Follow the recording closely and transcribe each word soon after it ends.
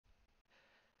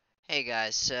Hey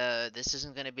guys, so this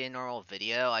isn't going to be a normal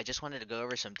video. I just wanted to go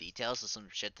over some details of some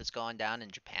shit that's going down in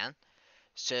Japan.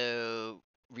 So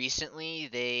recently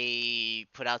they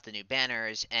put out the new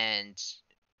banners and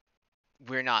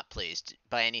we're not pleased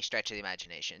by any stretch of the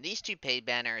imagination. These two paid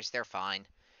banners, they're fine.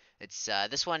 It's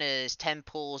this one is 10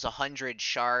 pulls, 100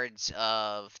 shards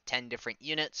of 10 different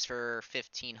units for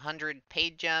 1500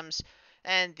 paid gems,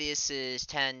 and this is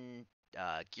 10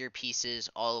 gear pieces,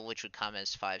 all of which would come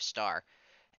as 5 star,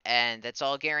 and that's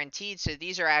all guaranteed. So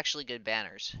these are actually good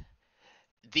banners.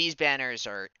 These banners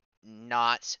are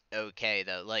not okay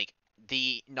though. Like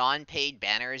the non-paid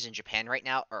banners in Japan right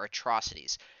now are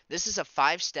atrocities. This is a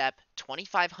 5-step,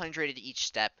 2500 at each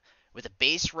step with a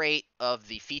base rate of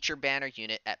the feature banner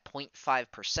unit at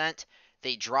 0.5%.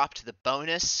 They dropped the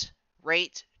bonus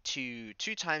rate to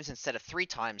 2 times instead of 3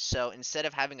 times. So instead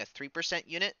of having a 3%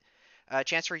 unit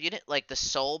chance for unit, like the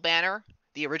Soul banner,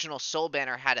 the original Soul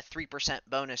banner had a 3%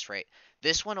 bonus rate.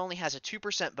 This one only has a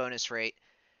 2% bonus rate,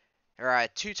 or a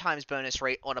 2 times bonus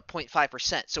rate on a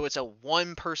 0.5%. So it's a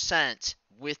 1%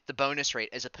 with the bonus rate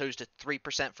as opposed to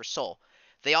 3% for Soul.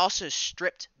 They also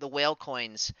stripped the whale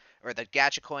coins, or the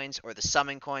gacha coins, or the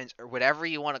summon coins, or whatever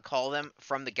you want to call them,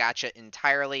 from the gacha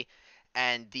entirely.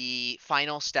 And the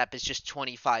final step is just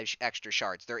 25 extra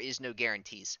shards. There is no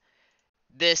guarantees.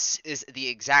 This is the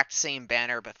exact same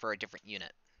banner, but for a different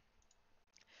unit.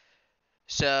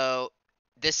 So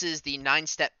this is the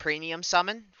 9-step premium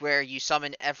summon, where you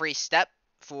summon every step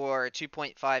for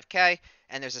 2.5k,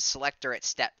 and there's a selector at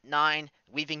step 9.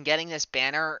 We've been getting this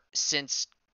banner since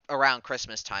around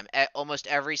Christmas time. Almost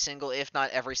every single, if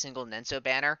not every single Nenso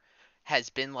banner has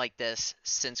been like this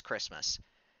since Christmas.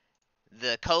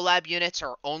 The collab units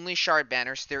are only shard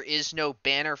banners. There is no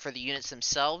banner for the units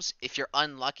themselves. If you're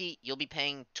unlucky, you'll be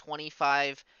paying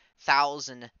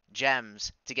 25,000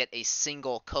 gems to get a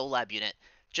single collab unit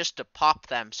just to pop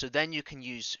them. So then you can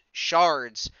use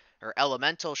shards or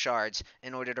elemental shards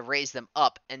in order to raise them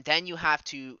up. And then you have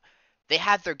to. They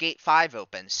have their gate 5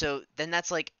 open. So then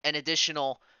that's like an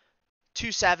additional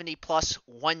 270 plus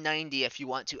 190 if you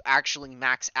want to actually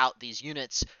max out these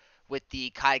units with the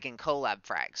Kaigen collab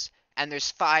frags. And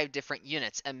there's 5 different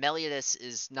units, and Meliadus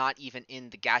is not even in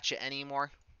the gacha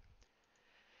anymore.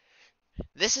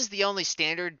 This is the only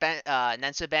standard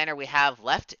Nenso banner we have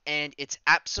left, and it's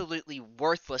absolutely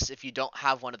worthless if you don't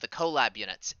have one of the collab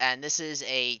units. And this is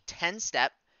a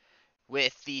 10-step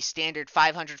with the standard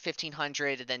 500,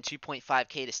 1500, and then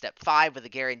 2.5k to step 5 with a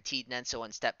guaranteed Nenso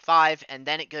on step 5, and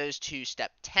then it goes to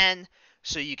step 10,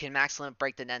 so you can max limit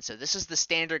break the Nenso. This is the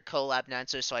standard collab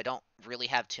Nenso, so I don't really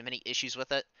have too many issues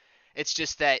with it. It's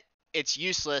just that it's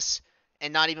useless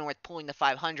and not even worth pulling the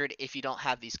 500 if you don't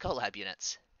have these collab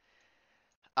units.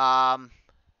 Um,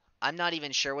 I'm not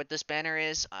even sure what this banner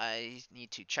is. I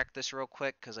need to check this real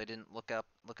quick because I didn't look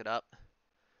it up.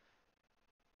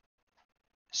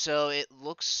 So it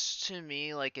looks to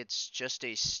me like it's just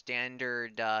a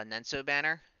standard Nenso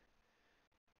banner.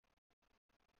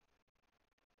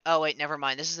 Oh wait, never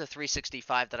mind. This is a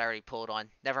 365 that I already pulled on.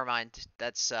 Never mind.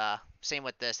 That's same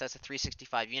with this. That's a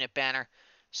 365 unit banner.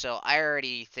 So I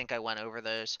already think I went over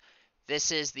those. This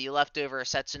is the leftover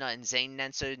Setsuna and Zane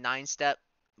Nenso 9-step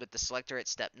with the selector at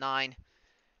step 9.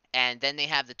 And then they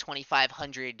have the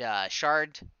 2500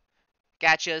 shard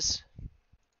gachas,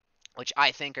 which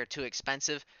I think are too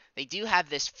expensive. They do have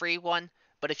this free one,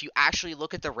 but if you actually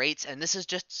look at the rates, and this is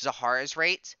just Zahara's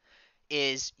rate,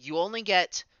 is you only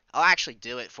get. I'll actually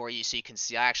do it for you so you can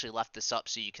see. I actually left this up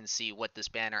so you can see what this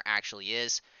banner actually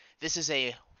is. This is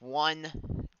a 1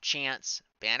 chance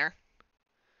banner.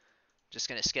 Just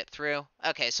going to skip through.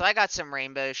 Okay, so I got some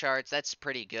rainbow shards. That's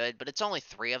pretty good, but it's only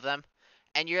 3 of them.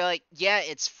 And you're like, yeah,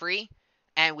 it's free.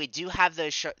 And we do have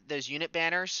those unit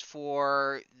banners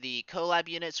for the collab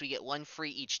units. We get 1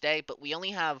 free each day, but we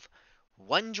only have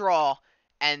 1 draw,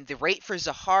 and the rate for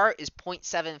Zahar is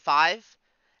 0.75.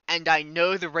 And I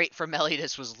know the rate for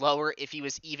Meliadus was lower if he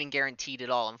was even guaranteed at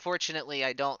all. Unfortunately,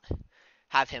 I don't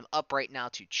have him up right now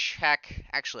to check.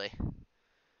 Actually,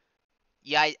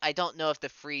 yeah, I don't know if the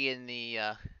free and the...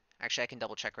 actually, I can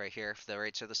double check right here if the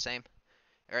rates are the same.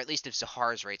 Or at least if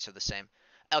Zahar's rates are the same.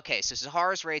 Okay, so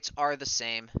Zahar's rates are the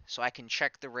same. So I can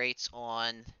check the rates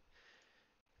on,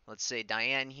 let's say,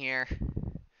 Diane here.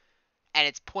 And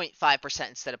it's 0.5%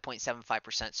 instead of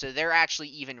 0.75%. So they're actually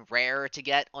even rarer to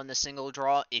get on the single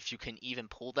draw if you can even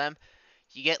pull them.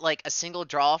 You get like a single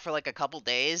draw for like a couple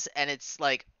days, and it's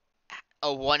like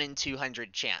a 1 in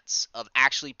 200 chance of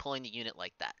actually pulling the unit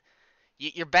like that.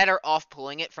 You're better off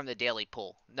pulling it from the daily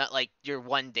pull, not like your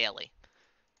one daily.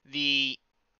 The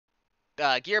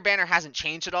gear banner hasn't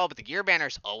changed at all, but the gear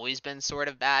banner's always been sort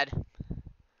of bad.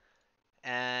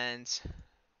 And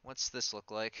What's this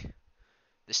look like?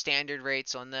 The standard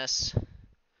rates on this.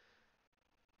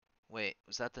 Wait,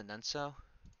 was that the Nunso?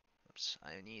 Oops,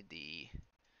 I need the...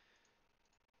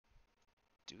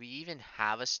 Do we even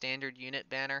have a standard unit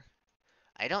banner?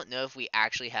 I don't know if we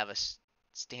actually have a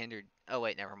standard... Oh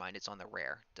wait, never mind, it's on the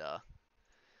rare. Duh.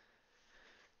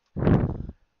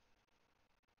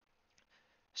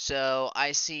 So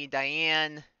I see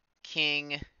Diane,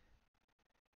 King,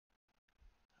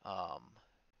 um,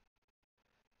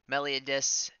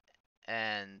 Meliadus,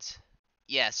 and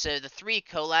yeah. So the three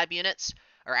collab units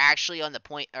are actually on the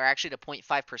point are actually the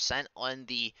 0.5% on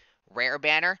the rare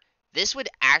banner. This would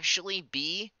actually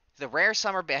be the rare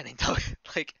summer banning.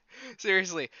 Like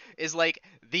seriously, is like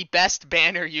the best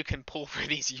banner you can pull for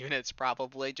these units,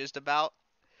 probably just about.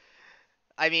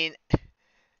 I mean,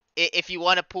 if you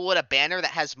want to pull in a banner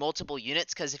that has multiple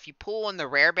units, because if you pull on the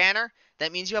rare banner,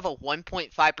 that means you have a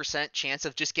 1.5% chance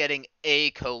of just getting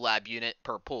a collab unit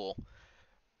per pull.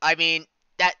 I mean,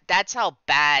 that's how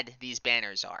bad these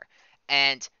banners are.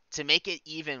 And to make it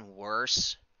even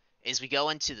worse, is we go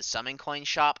into the summon coin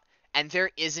shop, and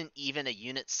there isn't even a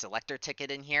unit selector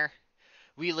ticket in here.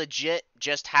 We legit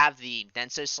just have the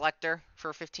Denso selector for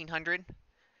 1500.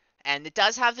 And it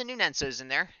does have the new Nensos in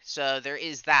there, so there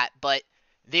is that, but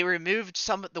they removed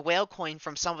some of the whale coin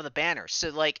from some of the banners. So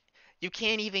like you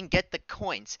can't even get the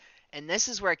coins. And this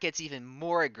is where it gets even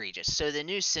more egregious. So the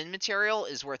new Sin material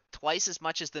is worth twice as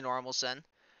much as the normal Sin,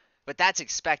 but that's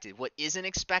expected. What isn't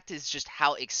expected is just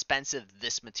how expensive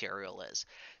this material is.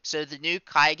 So the new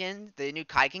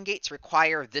Kaigen gates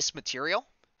require this material,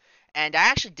 and I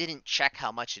actually didn't check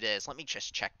how much it is. Let me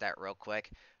just check that real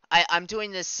quick. I'm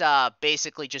doing this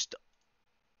basically just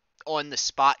on the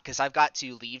spot because I've got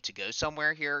to leave to go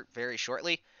somewhere here very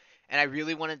shortly. And I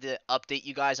really wanted to update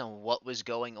you guys on what was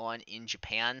going on in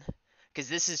Japan because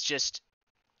this is just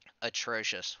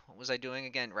atrocious. What was I doing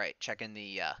again? Right, checking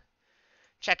the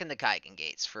Kaigen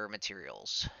gates for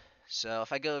materials. So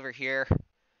if I go over here,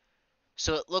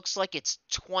 so it looks like it's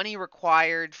 20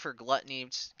 required for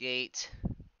Gluttony's gate,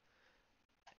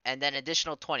 and then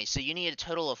additional 20. So you need a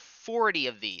total of 40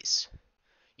 of these.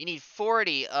 You need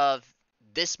 40 of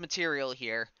this material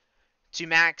here to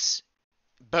max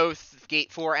both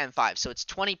gate 4 and 5. So it's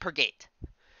 20 per gate,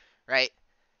 right?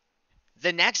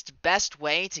 The next best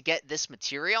way to get this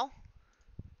material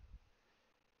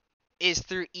is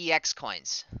through EX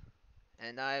coins.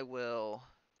 And I will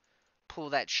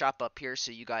pull that shop up here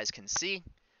so you guys can see.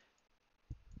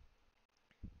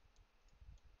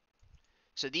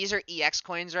 So these are EX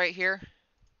coins right here.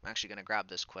 I'm actually going to grab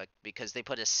this quick because they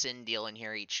put a Sin deal in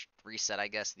here each reset, I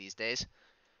guess, these days.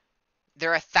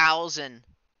 There are 1,000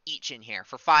 each in here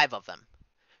for 5 of them.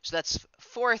 So that's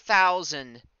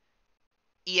 4,000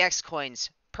 EX coins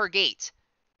per gate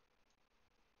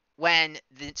when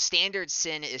the standard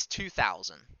Sin is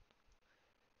 2,000.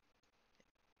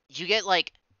 You get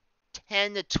like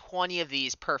 10 to 20 of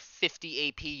these per 50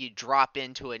 AP you drop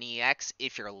into an EX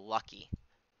if you're lucky.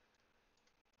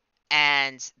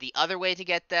 And the other way to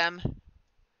get them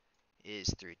is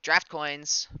through draft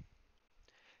coins.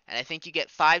 And I think you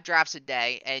get 5 drafts a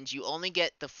day, and you only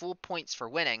get the full points for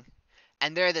winning.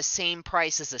 And they're the same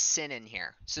price as a Sin in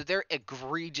here. So they're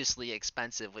egregiously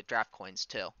expensive with draft coins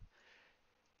too.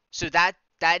 So that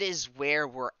is where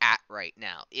we're at right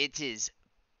now. It is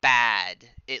bad.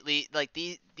 Like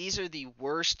these are the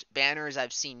worst banners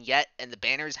I've seen yet, and the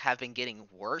banners have been getting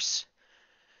worse.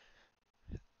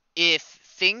 If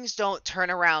things don't turn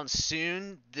around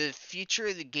soon, the future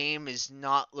of the game is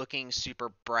not looking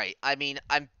super bright. I mean,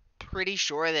 I'm pretty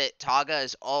sure that Taga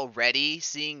is already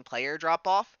seeing player drop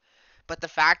off, but the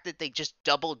fact that they just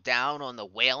doubled down on the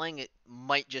whaling, it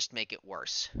might just make it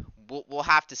worse. We'll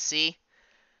have to see,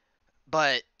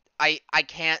 but I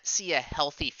can't see a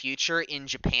healthy future in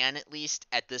Japan, at least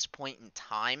at this point in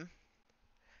time.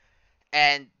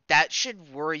 And that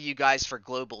should worry you guys for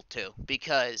global too,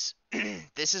 because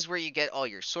this is where you get all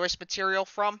your source material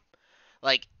from.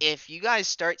 Like, if you guys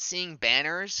start seeing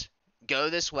banners go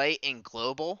this way in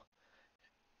global,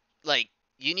 like,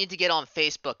 you need to get on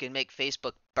Facebook and make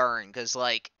Facebook burn, because,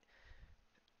 like,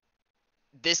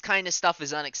 this kind of stuff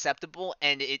is unacceptable,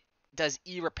 and it does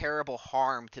irreparable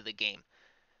harm to the game.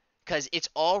 Because it's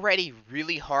already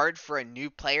really hard for a new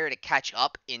player to catch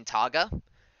up in Taga,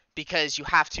 because you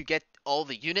have to get all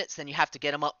the units, then you have to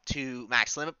get them up to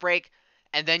max limit break,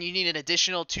 and then you need an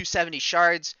additional 270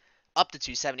 shards, up to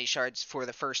 270 shards for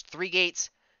the first 3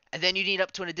 gates, and then you need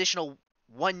up to an additional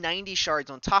 190 shards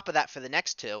on top of that for the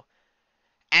next 2.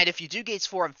 And if you do gates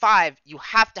 4 and 5, you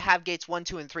have to have gates 1,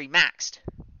 2, and 3 maxed.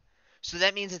 So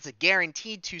that means it's a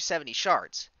guaranteed 270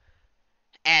 shards.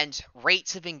 And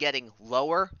rates have been getting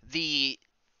lower. The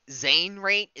Zane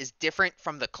rate is different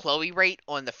from the Chloe rate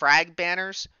on the frag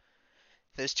banners.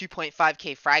 Those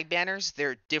 2.5k frag banners,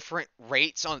 they're different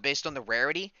rates on based on the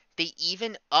rarity. They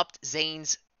even upped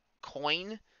Zane's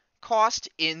coin cost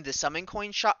in the summon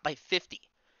coin shop by 50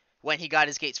 when he got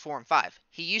his gates 4 and 5.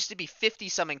 He used to be 50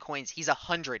 summon coins, he's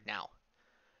 100 now.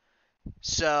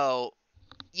 So,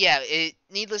 yeah,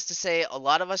 needless to say, a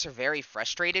lot of us are very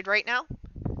frustrated right now.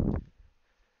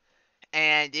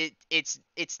 And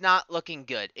it's not looking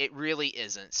good. It really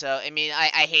isn't. So, I mean,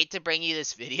 I hate to bring you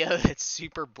this video that's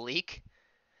super bleak.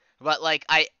 But like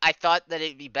I thought that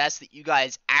it'd be best that you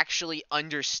guys actually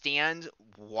understand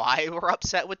why we're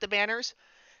upset with the banners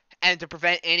and to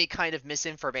prevent any kind of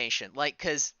misinformation. Like,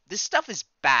 cause this stuff is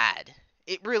bad.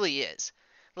 It really is.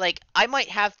 Like, I might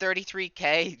have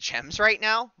 33k gems right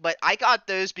now, but I got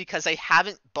those because I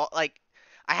haven't bought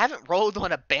I haven't rolled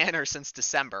on a banner since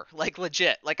December. Like,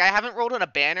 legit. Like, I haven't rolled on a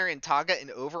banner in Taga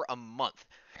in over a month.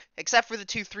 Except for the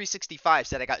two 365s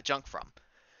that I got junk from.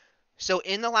 So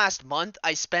in the last month,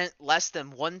 I spent less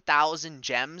than 1,000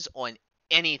 gems on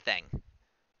anything.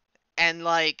 And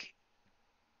like,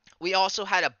 we also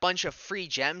had a bunch of free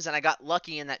gems, and I got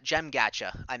lucky in that gem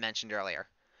gacha I mentioned earlier.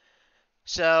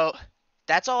 So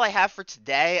that's all I have for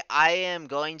today. I am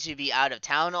going to be out of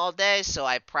town all day, so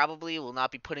I probably will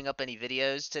not be putting up any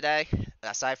videos today,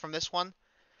 aside from this one.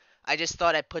 I just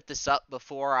thought I'd put this up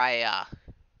before I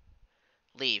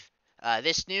leave.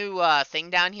 This new thing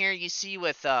down here you see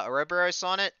with Ouroboros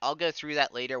on it, I'll go through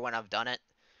that later when I've done it,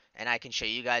 and I can show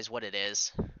you guys what it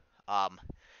is. Um,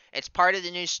 it's part of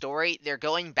the new story. They're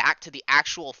going back to the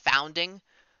actual founding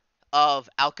of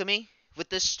alchemy with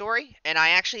this story, and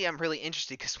I actually am really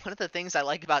interested because one of the things I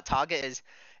like about Taga is,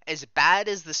 as bad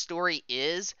as the story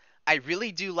is, I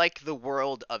really do like the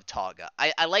world of Taga.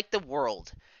 I like the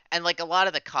world and like a lot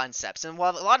of the concepts, and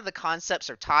while a lot of the concepts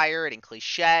are tired and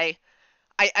cliche,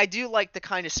 I do like the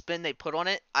kind of spin they put on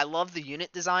it. I love the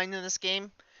unit design in this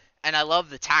game, and I love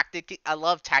the tactic. I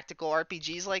love tactical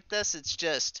RPGs like this. It's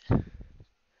just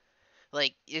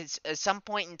like it's at some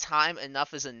point in time,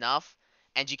 enough is enough,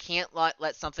 and you can't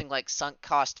let something like sunk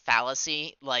cost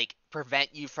fallacy like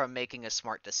prevent you from making a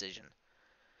smart decision.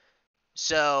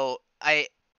 So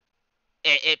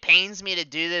it pains me to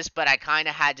do this, but I kind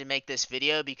of had to make this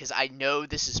video because I know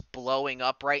this is blowing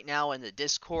up right now in the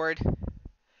Discord,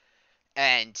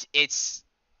 and it's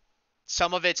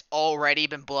some of it's already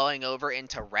been blowing over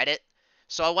into Reddit.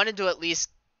 So I wanted to at least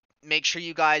make sure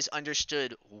you guys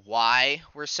understood why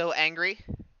we're so angry.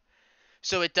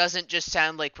 So it doesn't just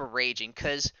sound like we're raging.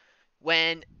 Because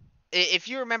if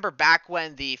you remember back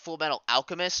when the Full Metal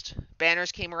Alchemist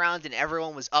banners came around and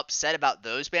everyone was upset about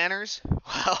those banners,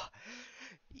 well,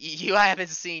 you haven't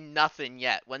seen nothing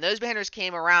yet. When those banners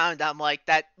came around, I'm like,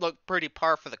 that looked pretty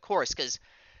par for the course. Because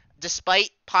despite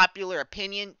popular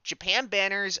opinion, Japan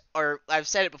banners are, I've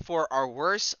said it before, are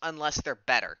worse unless they're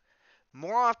better.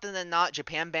 More often than not,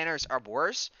 Japan banners are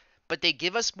worse, but they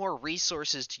give us more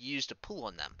resources to use to pull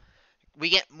on them. We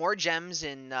get more gems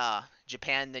in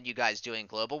Japan than you guys do in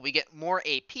Global. We get more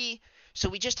AP, so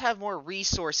we just have more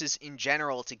resources in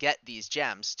general to get these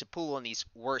gems to pull on these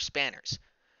worse banners.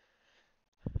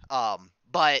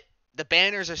 But the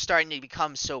banners are starting to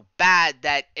become so bad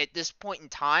that at this point in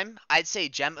time, I'd say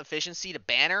gem efficiency to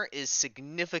banner is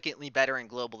significantly better in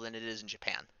Global than it is in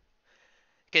Japan.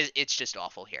 Because it's just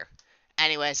awful here.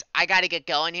 Anyways, I gotta get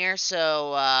going here,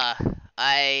 so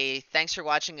thanks for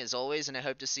watching as always, and I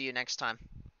hope to see you next time.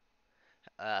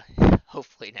 Uh,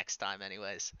 hopefully next time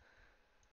anyways.